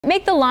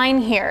Make the line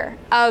here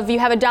of you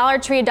have a Dollar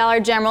Tree, a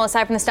Dollar General,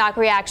 aside from the stock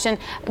reaction,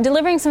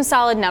 delivering some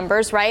solid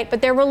numbers, right?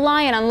 But they're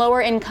reliant on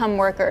lower income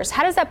workers.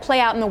 How does that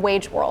play out in the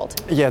wage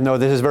world? Yeah, no,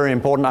 this is very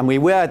important. I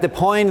mean, we're at the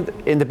point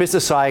in the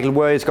business cycle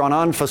where it's gone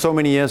on for so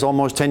many years,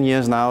 almost 10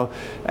 years now.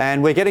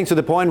 And we're getting to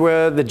the point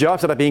where the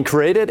jobs that are being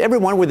created,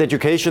 everyone with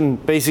education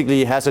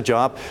basically has a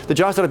job. The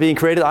jobs that are being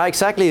created are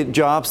exactly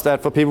jobs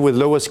that for people with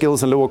lower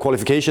skills and lower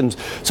qualifications.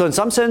 So in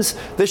some sense,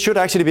 this should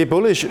actually be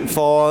bullish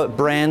for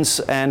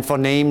brands and for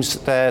names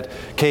that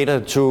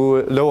cater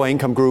to lower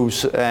income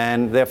groups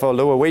and therefore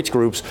lower wage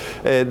groups.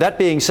 That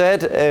being said,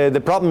 the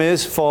problem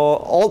is for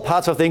all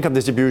parts of the income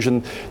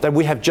distribution that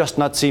we have just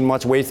not seen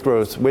much wage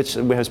growth, which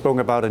we have spoken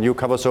about and you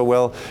cover so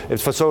well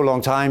for so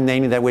long time,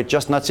 namely that we're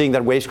just not seeing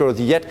that wage growth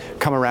yet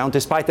come around,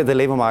 despite that the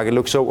labor market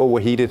looks so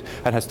overheated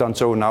and has done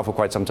so now for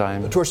quite some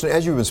time. Torsten,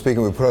 as you've been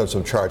speaking, we put out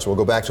some charts. We'll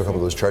go back to a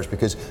couple of those charts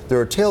because there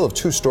are a tale of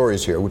two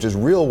stories here, which is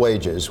real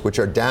wages, which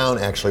are down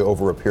actually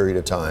over a period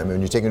of time.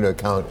 And you take into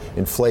account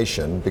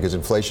inflation, because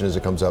inflation as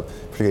it comes up,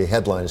 particularly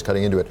headline, is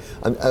cutting into it.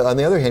 On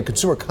the other hand,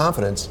 consumer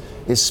confidence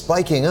is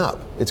spiking up.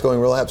 It's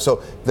going real up.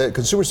 So the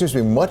consumer seems to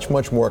be much,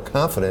 much more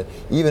confident,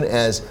 even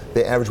as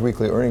the average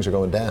weekly earnings are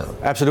going down.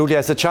 Absolutely.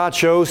 As the chart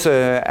shows,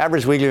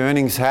 average weekly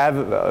earnings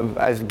have,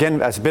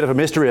 again, as a bit of a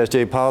mystery, as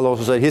Jay Powell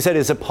also said. He said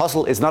it's a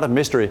puzzle, it's not a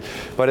mystery.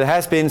 But it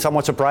has been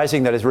somewhat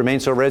surprising that it's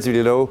remained so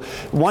relatively low.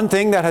 One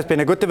thing that has been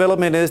a good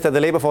development is that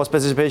the labor force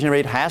participation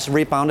rate has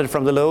rebounded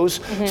from the lows.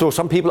 So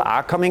some people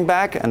are coming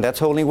back, and that's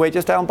holding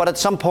wages down. But at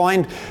some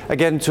point,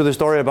 again, to the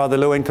story about the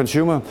low-end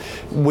consumer,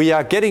 we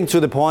are getting to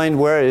the point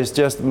where it's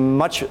just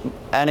much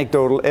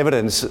anecdotal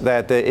evidence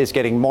that it's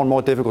getting more and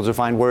more difficult to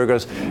find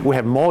workers. We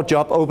have more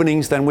job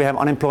openings than we have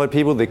unemployed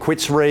people. The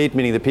quits rate,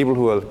 meaning the people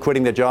who are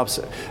quitting their jobs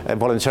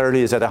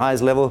voluntarily, is at the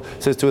highest level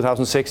since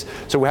 2006.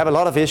 So we have a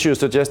lot of issues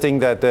suggesting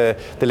that the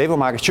labor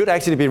market should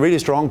actually be really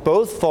strong,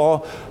 both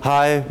for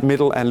high,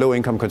 middle, and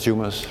low-income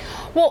consumers.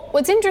 Well,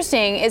 what's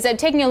interesting is that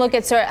taking a look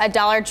at a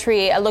Dollar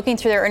Tree, looking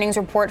through their earnings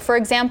report, for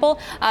example,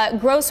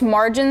 gross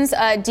margins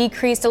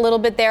decreased a little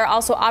bit there.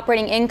 Also,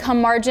 operating income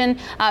margin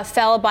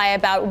fell by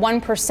about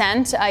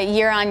 1%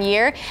 year on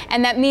year.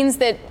 And that means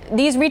that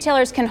these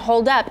retailers can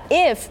hold up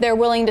if they're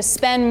willing to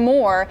spend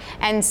more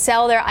and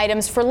sell their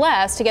items for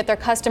less to get their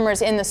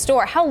customers in the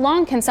store. How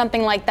long can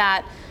something like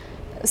that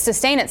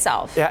sustain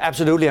itself? Yeah,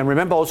 absolutely. And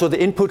remember also the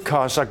input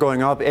costs are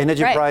going up,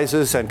 energy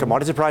prices and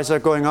commodity prices are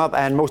going up,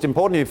 and most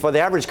importantly for the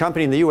average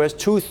company in the US,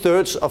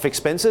 2/3 of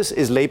expenses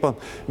is labor,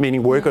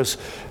 meaning workers.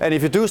 And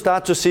if you do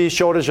start to see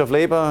shortage of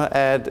labor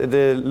at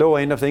the lower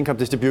end of the income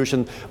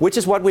distribution, which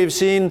is what we've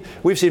seen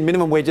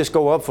minimum wages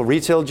go up for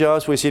retail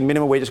jobs, we've seen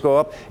minimum wages go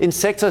up in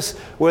sectors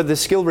where the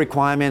skill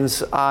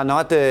requirements are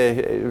not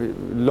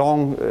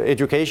long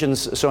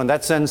educations. So in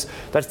that sense,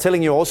 that's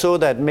telling you also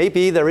that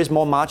maybe there is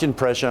more margin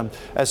pressure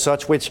as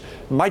such, which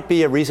might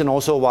be a reason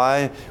also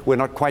why we're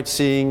not quite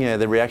seeing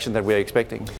the reaction that we're expecting.